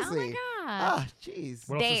funny. Oh my crazy. god. Ah, jeez.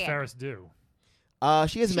 What else does Damn. Faris do?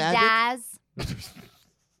 She has She magic. dies.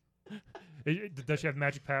 Does she have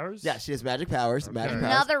magic powers? Yeah, she has magic powers. Okay. Magic powers.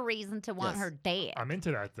 Another reason to want Yes. her dead. I'm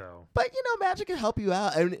into that though. But magic can help you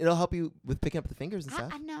out, and it'll help you with picking up the fingers and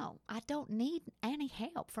stuff. I know. I don't need any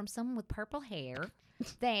help from someone with purple hair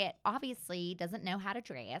that obviously doesn't know how to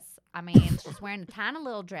dress. I mean, she's wearing a tiny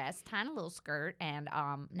little dress, tiny little skirt, and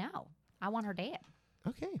no, I want her dead.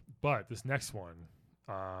 Okay. But this next one,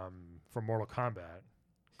 from Mortal Kombat,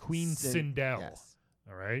 Queen Sindel. Yes.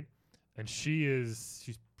 All right, and she's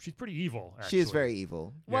pretty evil. Actually. She is very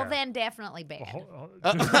evil. Well, Yeah. then definitely bad.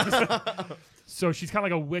 So she's kind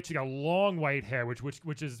of like a witch. She got long white hair, which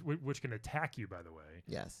can attack you. By the way,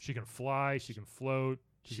 Yes. she can fly. She can float.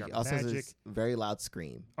 She's She got also has magic. this very loud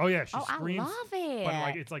scream. Oh yeah, she Oh, I screams. love it. But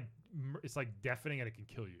like it's like deafening and it can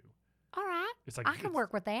kill you. All right. It's like I can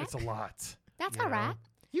work with that. It's a lot. That's you all know? right.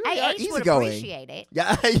 You really are AH would easygoing. appreciate it.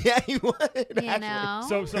 Yeah, yeah, you would. You actually. know?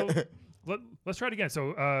 So let's try it again.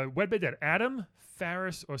 So Wedbed Dead, Adam,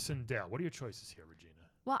 Faris, or Sindel. What are your choices here, Regina?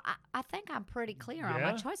 Well, I think I'm pretty clear on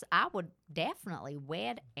Yeah? my choice. I would definitely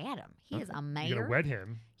wed Adam. He is a You're mayor. gonna wed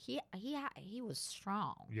him. He was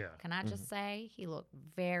strong. Yeah. Can I just say he looked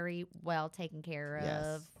very well taken care Yes.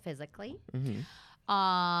 of physically. Mhm.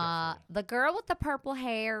 The girl with the purple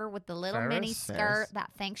hair with the little mini Faris? skirt Faris.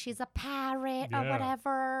 that thinks she's a pirate or Yeah.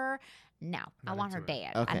 whatever. No, I Not want her into it.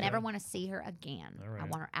 dead. Okay. I never want to see her again. All I right.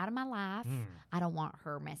 want her out of my life. Hmm. I don't want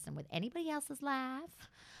her messing with anybody else's life.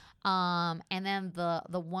 And then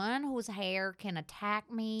the one whose hair can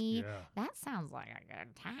attack me. Yeah, That sounds like a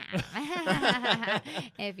good time.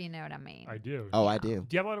 If you know what I mean. I do. Oh, I do.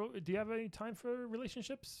 Do you have any time for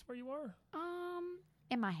relationships where you are?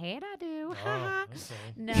 In my head I do. Oh, okay.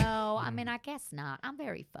 No, I mean I guess not. I'm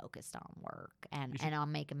very focused on work and You should-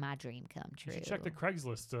 on making my dream come true. You should check the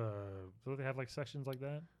Craigslist. Do they have like sections like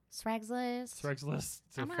that? Craigslist. Craigslist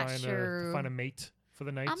to I'm not find sure. to find a mate for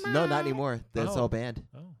the night. I'm No, not anymore. That's Oh. all banned.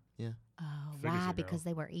 Oh, Oh, Figures why? you Because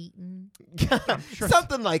know. they were eaten. sure Oh,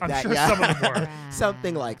 Something like I'm that. sure yeah. some of them were.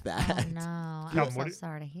 Something like Oh that. no, I'm Calvin, so what do-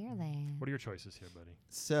 sorry to hear that. what are your choices here, buddy?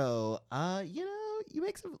 So, you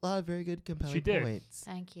make a lot of very good compelling did. points.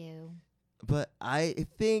 Thank you. But I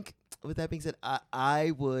think, with that being said,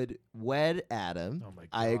 I would wed Adam. Oh my god.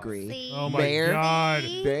 I agree. See? Oh my Mayor. god.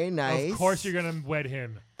 See? Very nice. Of course you're gonna wed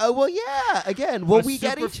him. Oh well, yeah. Again, well, A we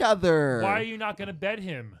get super- each other. Why are you not gonna bed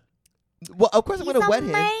him? Well, of course I'm He's gonna a wed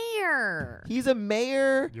him. mayor. He's a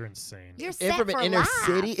mayor. You're insane. You're And set from an for inner life.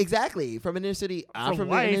 city, exactly. From an inner city, I'm For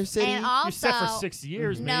from an inner life. city. And also, You're set for 6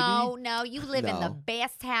 years, no, you live in the No.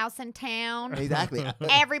 best house in town. Exactly.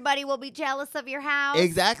 Everybody will be jealous of your house.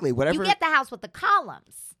 Exactly. Whatever. You get the house with the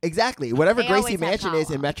columns. Exactly. Whatever They Gracie always have Mansion is in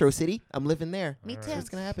columns. Metro City, I'm living there. Me All too. right. It's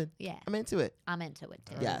gonna happen. Yeah, I'm into it. I'm into it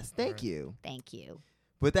too. All right. Yes. Thank Alright. you. Thank you.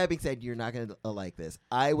 With that being said, you're not gonna like this.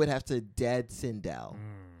 I would have to dead Sindel.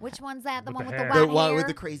 Which one's that? The With one the with hair. the The white one hair? with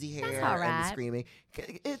the crazy hair all and the right. screaming.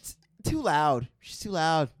 It's too loud. She's too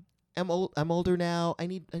loud. I'm older now. I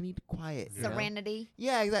need quiet. you know? Serenity.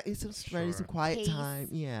 Yeah, exactly. Some serenity, some Sure. quiet Peace. time.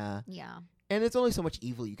 Yeah. Yeah, And it's only so much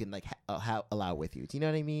evil you can allow with you. Do you know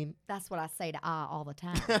what I mean? that's what I say to all the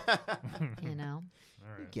time. You know.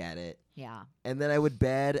 All right. Get it. Yeah. And then I would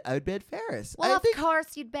bed Ferris. Well, I of think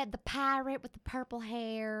course you'd bet the pirate with the purple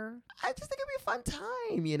hair. I just think it'd be a fun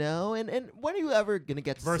time, you know. And when are you ever gonna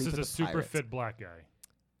get to sleep Versus with a the super pirate? fit black guy.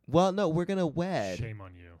 Well, no, we're gonna wed. Shame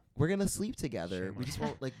on you. We're gonna sleep together. Shame We on just you.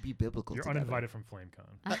 won't like be biblical. You're together. uninvited from FlameCon.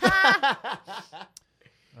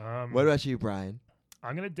 What about you, Brian?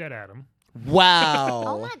 I'm gonna dead Adam. Wow.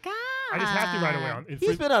 Oh my I just have to right away on.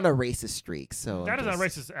 He's been on a racist streak, so That is not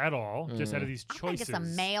just- racist at all. Just out of these I choices. think it's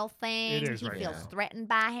a male thing. It is he right feels now. threatened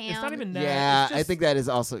by him. It's not even that. Yeah, it's just, I think that is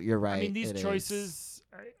also. You're right. I mean, these it is. choices.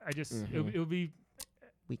 I just it would be.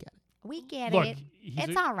 We get it. We get Look, it. he's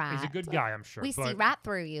It's a, all right. He's a good guy, I'm sure. We but see right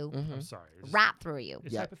through you. Mm-hmm. I'm sorry. It's, Right through you.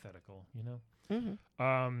 it's Yep. hypothetical, you know.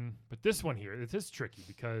 Mm-hmm. But this one here, it is tricky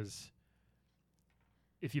because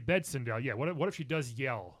if you bed Sindel, yeah. What if she does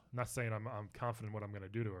yell? I'm not saying I'm confident in what I'm going to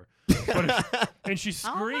do to her, but and she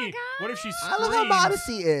Oh my screams. What if she I screams? love how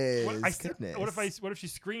modesty is. What, Goodness. what if she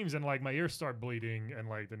screams and like my ears start bleeding and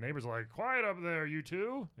like the neighbors are like, "Quiet up there, you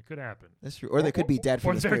two." It could happen. That's true. Or they could be dead Or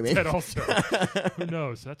from the they're screaming. dead also. Who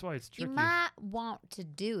knows? That's why it's You tricky. might want to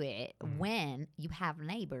do it Mhm. when you have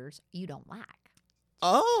neighbors you don't like.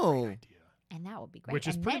 Oh. Idea. And that would be great. Which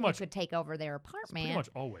is and pretty then much- you could take over their It's pretty apartment much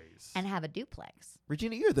always. and have a duplex.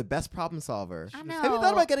 Regina, you're the best problem solver. I Have you thought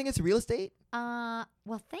know. about getting into real estate?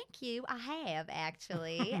 Well, thank you. I have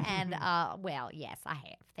actually, and well, yes, I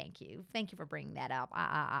have. Thank you. Thank you for bringing that up.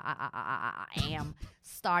 I am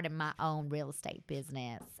starting my own real estate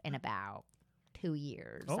business in about 2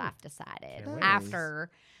 years. Oh, I've decided can't wait. after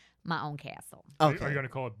my own castle. Are you Okay. going to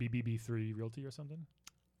call it BBB3 Realty or something?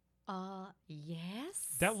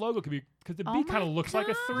 Yes. That logo could be because the Oh B kind of my looks like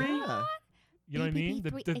a 3. Yeah. You know what I mean?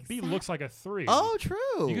 The BBB3, B looks like a 3. Oh, true.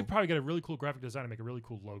 You could probably get a really cool graphic designer and make a really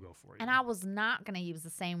cool logo for you. And I was not going to use the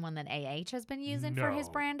same one that AH has been using for his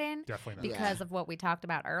No. branding Definitely not. because of what we talked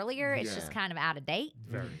about earlier. It's just Yeah. kind of out of date.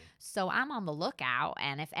 Very. So I'm on the lookout.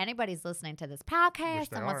 And if anybody's listening to this podcast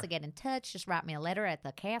they and wants are. to get in touch, just write me a letter at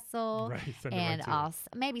the castle. Right. Send it And right to I'll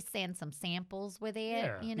maybe send some samples with it,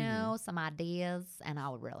 Yeah. you know, some ideas, and I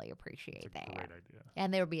would really appreciate you. that. Great idea.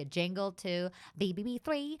 And there would be a jingle to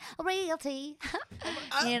BBB3 Realty,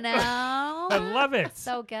 Oh you know. I love it.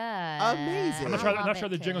 So good. Amazing. I'm not I sure. I'm love not sure it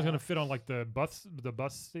the jingle's too. going to fit on like the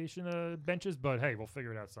bus station benches, but hey, we'll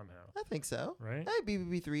figure it out somehow. I think so. Right? Hey,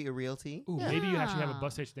 BBB3 a realty. Ooh, Yeah. maybe you actually have a Yeah.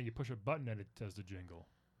 bus station that you push a button and it does the jingle.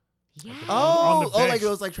 Yeah. on the Oh, like bench.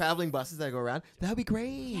 those like traveling buses that go around. That would be great.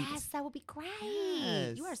 Yes, that would be great.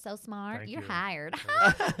 Yes. You are so smart. Thank You're you. hired.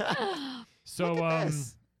 So Look at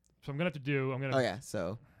this. so I'm gonna have to do. I'm gonna. Oh yeah.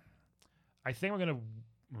 So I think I'm gonna.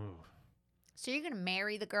 So you're gonna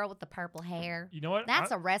marry the girl with the purple hair? You know what?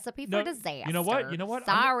 That's a recipe for no, disaster. you know what? You know what?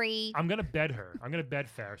 I'm- Sorry. I'm gonna bed her. I'm gonna bed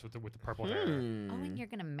Ferris with the purple hair. Oh, and you're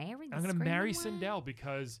gonna marry the I'm gonna marry screaming one? Sindel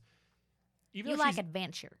because even You though like she's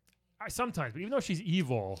adventure. sometimes, but even though she's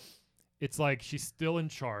evil, it's like she's still in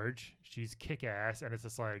charge. She's kick ass, and it's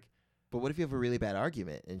just like But what if you have a really bad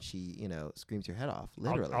argument and she, screams your head off?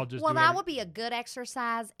 Literally. I'll just Well, do that every- would be a good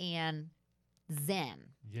exercise in zen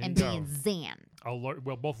There and you go. being zen.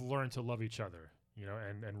 We'll both learn to love each other,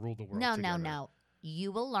 and rule the world. No, together. no.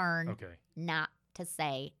 You will learn Okay. not to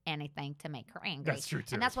say anything to make her angry. That's true,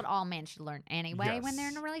 too. And that's what all men should learn anyway when they're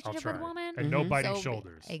in a Yes, I'll relationship with a try. woman. And no Mhm. biting So,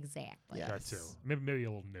 shoulders. Exactly. Yeah. That too. Yes. Maybe a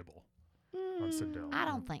little nibble on Sindel. I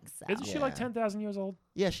don't think so. Isn't she like Yeah. 10,000 years old?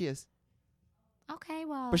 Yeah, she is. Okay,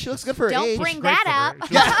 well, But she looks good for her don't age. bring She's great that for up.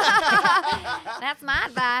 her. She's- That's my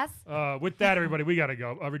advice. With that, everybody, we got to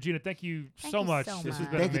go. Regina, thank you Thank so you much. so This has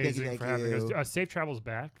much. been Thank you, amazing thank you, for having thank you. us. Safe travels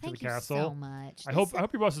back Thank to the you castle. so much. I hope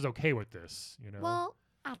your boss is okay with this. Well,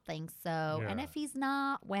 I think so. And Yeah. if he's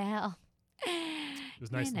not, well, it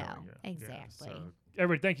was nice you know, knowing you. Yeah, exactly. so,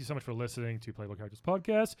 everybody, thank you so much for listening to Playable Characters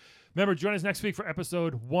Podcast. Remember, join us next week for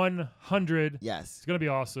episode 100. Yes. It's going to be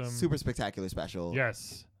awesome. Super spectacular special.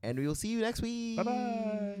 Yes. And we will see you next week.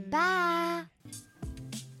 Bye-bye. Bye.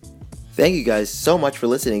 Thank you guys so much for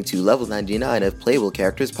listening to Level 99 of Playable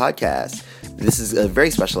Characters Podcast. This is a very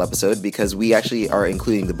special episode because we actually are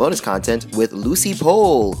including the bonus content with Lucy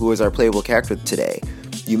Pohl, who is our playable character today.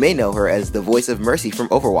 You may know her as the voice of Mercy from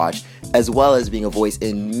Overwatch, as well as being a voice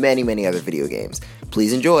in many, many other video games.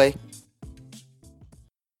 Please enjoy.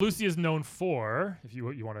 Lucy is known for, if you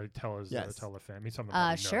want to tell us, Yes. tell the family something.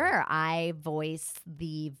 about Sure. I voice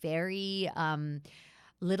the very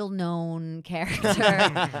little known character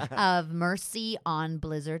of Mercy on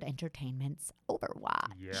Blizzard Entertainment's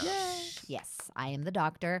Overwatch. Yeah. Yes, I am the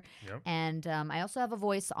doctor. Yep. And I also have a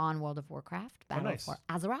voice on World of Warcraft, Battle nice. for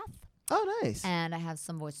Azeroth. Oh, nice. And I have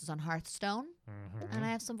some voices on Hearthstone. Mhm. And I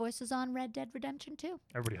have some voices on Red Dead Redemption 2.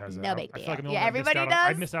 Everybody has that. No big I feel like deal. I'm the Yeah, only one that missed everybody out on- I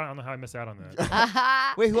does. missed out. I don't know how I missed out on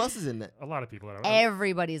that. Wait, who else is in it? A lot of people. That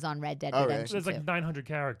Everybody's on Red Dead Oh, really? Redemption There's 2. like 900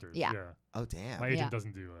 characters. Yeah. Oh, damn. My agent Yeah.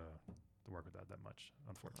 doesn't do the work with that much,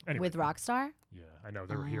 unfortunately. Anyway, With Rockstar? Yeah, I know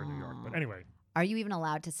they were here in New York, but Oh. anyway, Are you even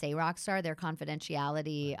allowed to say Rockstar? Their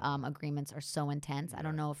confidentiality agreements are so intense. I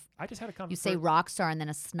don't know if I just had a you conversation. say Rockstar and then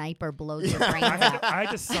a sniper blows your brains I out.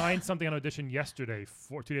 had to sign something on audition yesterday,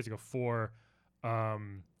 2 days ago, for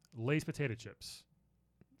Lay's potato chips.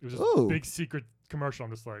 It was this Ooh. big secret commercial.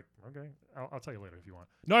 I'm just like, okay, I'll tell you later if you want.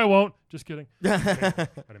 No, I won't. Just kidding. I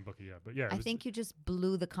didn't book it yet, but yeah. It I was, think you just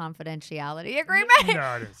blew the confidentiality agreement. No,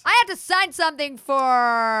 I didn't. I had to sign something for.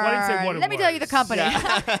 I didn't say what it Let me tell you the was. company.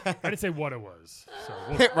 I didn't say what it was. So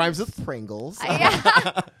It rhymes with Pringles.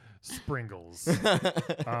 Yeah. Springles.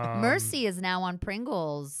 Mercy is now on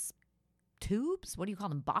Pringles tubes. What do you call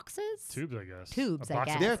them? Boxes? Tubes, I guess. Tubes, A I box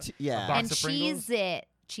guess. of- They're a yeah. box And of Pringles? Cheese It?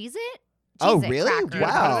 Oh, Cheez-It really? crackers. Do you get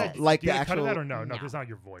a cut of Wow. that? Like Do you the get a cut of that actual- or no? No, No. that's not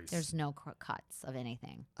your voice. There's no cuts of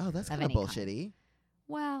anything. Oh, that's of kind of any kind. bullshitty.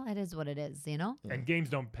 Well, it is what it is, you know? And games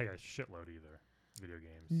don't pay a shitload either. Video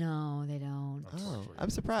games. No, they don't. Oh, Unfortunately. I'm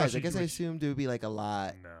surprised. I Especially guess I which- assumed it would be like a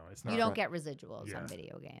lot. No, it's not. You don't get residuals Yeah. on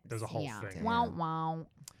video games. There's a whole yeah. thing. Wow, Damn. wow.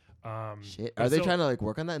 Shit. but Are they so- trying to like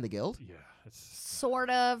work on that in the guild? Yeah. It's, Sort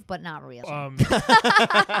of, but not really. here's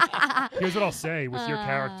what I'll say with your Uh.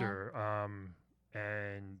 character.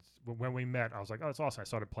 And when we met, I was like, oh, that's awesome. I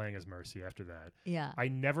started playing as Mercy after that. Yeah. I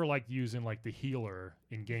never liked using like the healer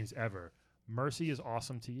in games ever. Mercy is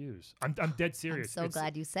awesome to use. I'm dead I'm serious. so It's-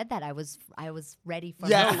 glad you said that. I was ready for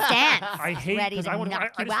Yeah. my stance. I hate ready because to I want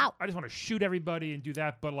knock you out. I just want to shoot everybody and do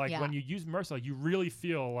that. But like Yeah. when you use Mercy, like, you really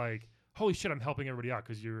feel like, holy shit, I'm helping everybody out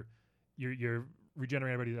because you're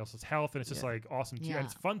regenerating everybody else's health, and it's just Yeah. like awesome too, Yeah. and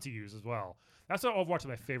it's fun to use as well. That's why Overwatch is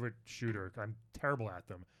my favorite shooter. I'm terrible at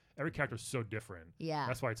them. Every character is so different. Yeah.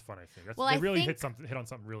 That's why it's fun. I think. That's, Well, they I really think- hit on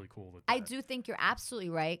something really cool. With I that. do think you're absolutely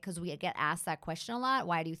right because we get asked that question a lot.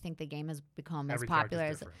 Why do you think the game has become as Every character's popular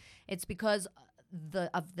as different. it's because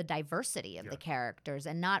of the diversity of Yeah. the characters,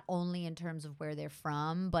 and not only in terms of where they're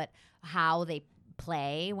from, but how they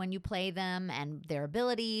play when you play them and their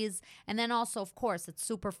abilities. And then also, of course, it's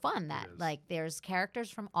super fun that is. like there's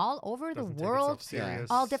characters from all over Doesn't the take world, itself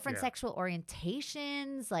serious. all different Yeah. sexual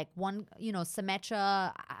orientations. Like one,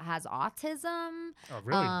 Symmetra has autism. Oh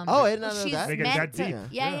really? Oh, I did not know she's that. They get meant that to- deep.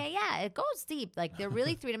 Yeah. It goes deep. Like they're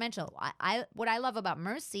really three dimensional. What I love about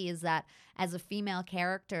Mercy is that as a female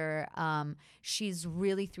character, she's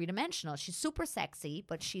really three dimensional. She's super sexy,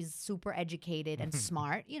 but she's super educated and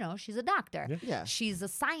smart. She's a doctor. Yeah. Yeah. She's a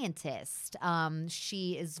scientist.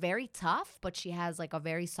 She is very tough, but she has like a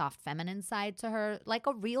very soft feminine side to her, like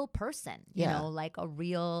a real person. Yeah. Like a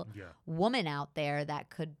real Yeah. woman out there that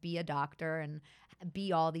could be a doctor and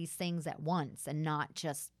be all these things at once and not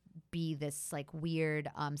just be this like weird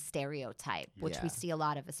stereotype, which Yeah. we see a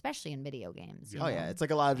lot of, especially in video games. you Oh know? yeah, it's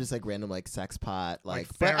like a lot of just like random like sex pot, Like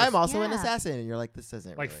but Ferris- I'm also an Yeah. assassin, and you're like, this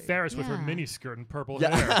doesn't Like really. Ferris with her Yeah. mini skirt and purple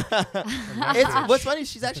Yeah. hair. It's what's funny.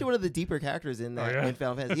 She's actually one of the deeper characters in that yeah? in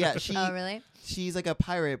Final Fantasy. Yeah, Oh, really? she's like a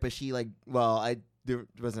pirate, but she there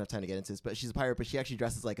wasn't enough time to get into this, but she's a pirate, but she actually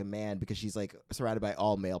dresses like a man because she's like surrounded by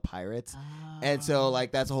all male pirates, and so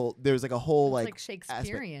like there's like a whole It's like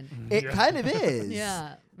Shakespearean. it Yeah. kind of is.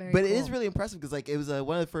 Yeah. Very But it cool. is really impressive because like it was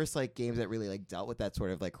one of the first like games that really like dealt with that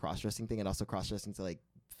sort of like cross dressing thing, and also cross dressing to like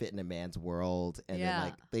fit in a man's world. And Yeah. then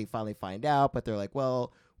like they finally find out, but they're like,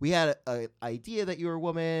 well, we had a idea that you were a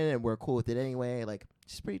woman, and we're cool with it anyway. Like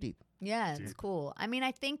she's pretty deep. Yeah, it's Dude. cool. I mean,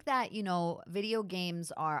 I think that, video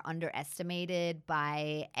games are underestimated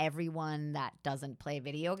by everyone that doesn't play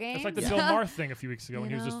video games. It's like the Yeah. Bill Maher thing a few weeks ago when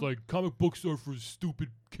You he was just know? like, comic books are for stupid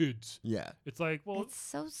kids. Yeah. It's like, well, It's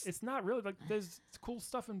so it's not really. Like, there's cool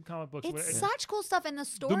stuff in comic books. It's but such cool stuff, and the the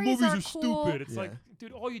stories movies are cool. stupid. It's Yeah. like,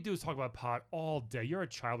 dude, all you do is talk about pot all day. You're a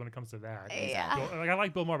child when it comes to that. Yeah. Like, I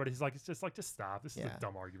like Bill Maher, but he's like, just stop. This is Yeah. a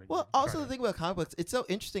dumb argument. Well, You're also trying the to- thing about comic books, it's so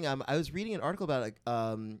interesting. I was reading an article about like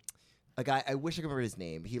a guy. I wish I could remember his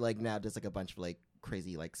name. He like now does like a bunch of like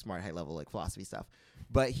crazy like smart high level like philosophy stuff,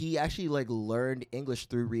 but he actually like learned English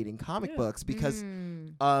through reading comic Yeah. books because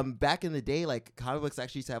back in the day like comic books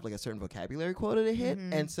actually used to have like a certain vocabulary quota to hit,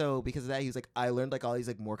 Mhm. and so because of that he was like, I learned like all these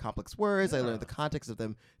like more complex words. I Yeah. learned the context of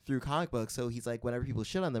them through comic books. So he's like, whenever people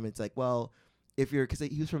shit on them, it's like, well, if you're, because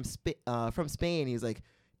he was from Spain, he's like,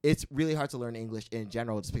 it's really hard to learn English in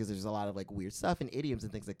general just because there's a lot of like weird stuff and idioms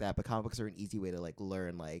and things like that. But comic books are an easy way to like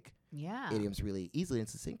learn like Yeah. idioms really easily and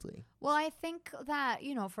succinctly. Well, I think that,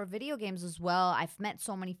 for video games as well, I've met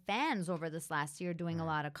so many fans over this last year doing a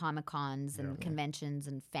lot of Comic Cons and Yeah. conventions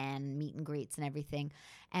and fan meet and greets and everything.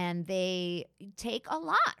 And they take a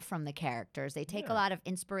lot from the characters. They take a Yeah. lot of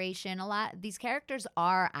inspiration. These characters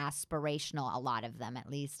are aspirational, a lot of them at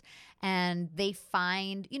least. And they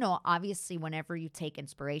find, obviously whenever you take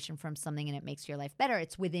inspiration from something and it makes your life better,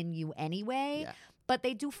 it's within you anyway. Yeah. But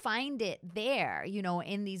they do find it there,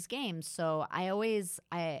 in these games. So I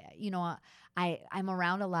I'm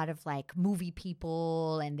around a lot of like movie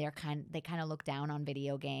people, and they kind of look down on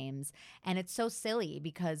video games, and it's so silly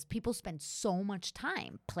because people spend so much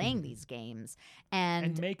time playing these games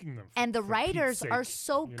and making them. And the for writers Pete's are sake,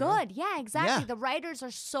 so you know? good. Yeah, exactly. Yeah. The writers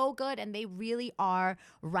are so good, and they really are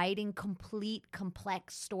writing complete,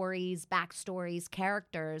 complex stories, backstories,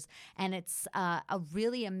 characters, and it's a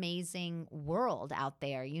really amazing world out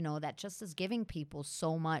there, you know, that just is giving people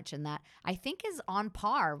so much, and that I think is on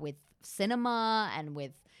par with cinema and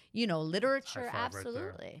with, you know, literature. High five right there.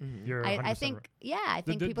 Absolutely. You're I 100% think, right. I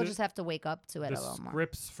think the- people the- just have to wake up to it The a little more.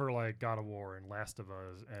 scripts for like God of War and Last of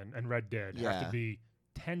Us and Red Dead have Yeah. to be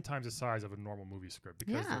 10 times the size of a normal movie script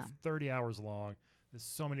because Yeah. they're 30 hours long. There's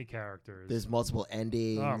so many characters. There's multiple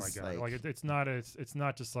endings. Oh my god! Like it's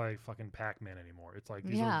not just like fucking Pac-Man anymore. It's like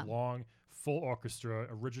these Yeah. are long, full orchestra,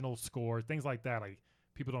 original score, things like that. Like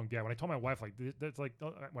people don't get. When I told my wife, like that's like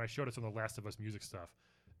when I showed her some of the Last of Us music stuff,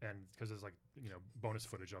 and because there's like bonus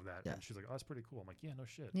footage of that, Yeah. and she's like, "Oh, that's pretty cool." I'm like, "Yeah, no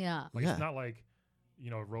shit." Yeah. Like Yeah. it's not like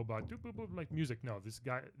robot doop, boop, boop, like music. No, this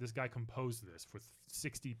guy composed this with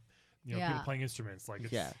 60 people Yeah. playing instruments. Like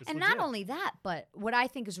it's, Yeah. it's And legit. not only that, but what I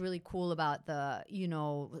think is really cool about the,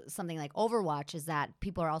 something like Overwatch is that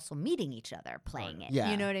people are also meeting each other playing it. Yeah.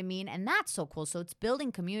 You know what I mean? And that's so cool. So it's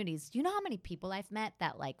building communities. Do you know how many people I've met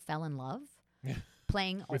that like fell in love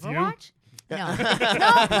playing With you? Overwatch? No,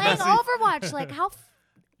 no, playing Overwatch. Like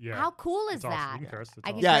yeah. how cool is It's awesome. that? You can curse. It's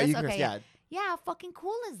I can awesome. yeah, curse? you can Okay, yeah. Yeah, how fucking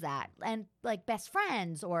cool is that? And like best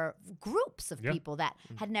friends or groups of Yeah. people that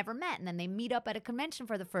had never met, and then they meet up at a convention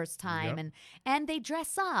for the first time, Yep. and they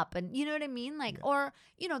dress up, and you know what I mean? Like, or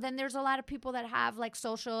then there's a lot of people that have like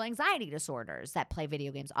social anxiety disorders that play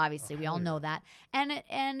video games. Obviously, we all hell yeah. know that, and it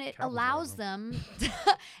Calvin's allows one them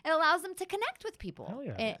it allows them to connect with people Hell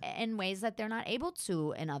yeah. in ways that they're not able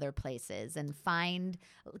to in other places, and find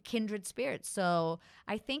kindred spirits. So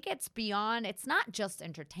I think it's beyond. It's not just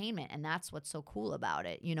entertainment, and that's what's so cool about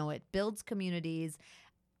it. It builds communities.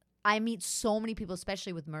 I meet so many people,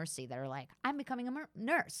 especially with Mercy, that are like, I'm becoming a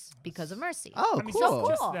nurse because of Mercy. Oh, I mean, cool.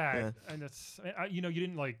 just Cool. that, Yeah. and it's you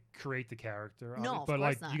didn't like create the character, No, of but course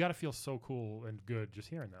like not. you got to feel so cool and good just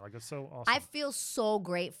hearing that. Like it's so awesome. I feel so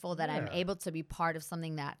grateful that I'm Yeah. able to be part of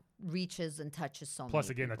something that reaches and touches so Plus,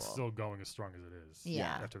 many again, people. that's still going as strong as it is.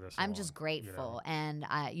 Yeah. After this, I'm long, just you know. grateful. And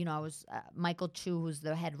I was Michael Chu, who's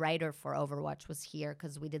the head writer for Overwatch, was here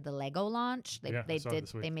because we did the Lego launch. Yeah, I saw it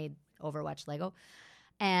this week. They made Overwatch Lego.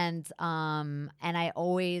 And I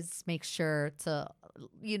always make sure to,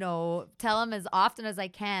 tell him as often as I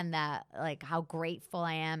can that like how grateful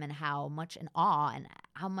I am and how much in awe and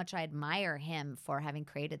how much I admire him for having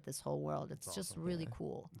created this whole world. It's just awesome. really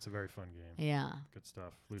cool. It's a very fun game. Yeah. Good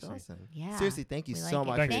stuff, Lucy. That's awesome. Yeah. Seriously, thank you We so like it.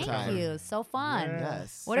 much Thank for you. your time. Thank you. So fun. Yeah.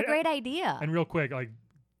 Yes. What a And- great idea. And real quick, like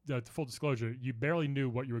full disclosure, you barely knew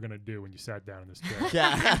what you were gonna do when you sat down in this chair.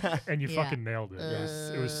 Yeah. And you Yeah. fucking nailed it.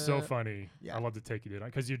 It was so funny. Yeah. I love to take you to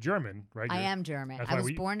because you're German, right? I You're- am German. that's I why was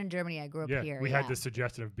we- born in Germany. I grew up Yeah, here. we had this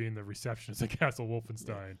suggestion of being the receptionist at Castle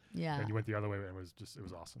Wolfenstein, Yeah. and you went the other way, and it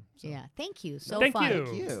was awesome. So. Yeah. Thank you. So Thank fun. you.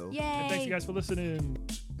 Thank you. Yay. And thanks you guys for listening.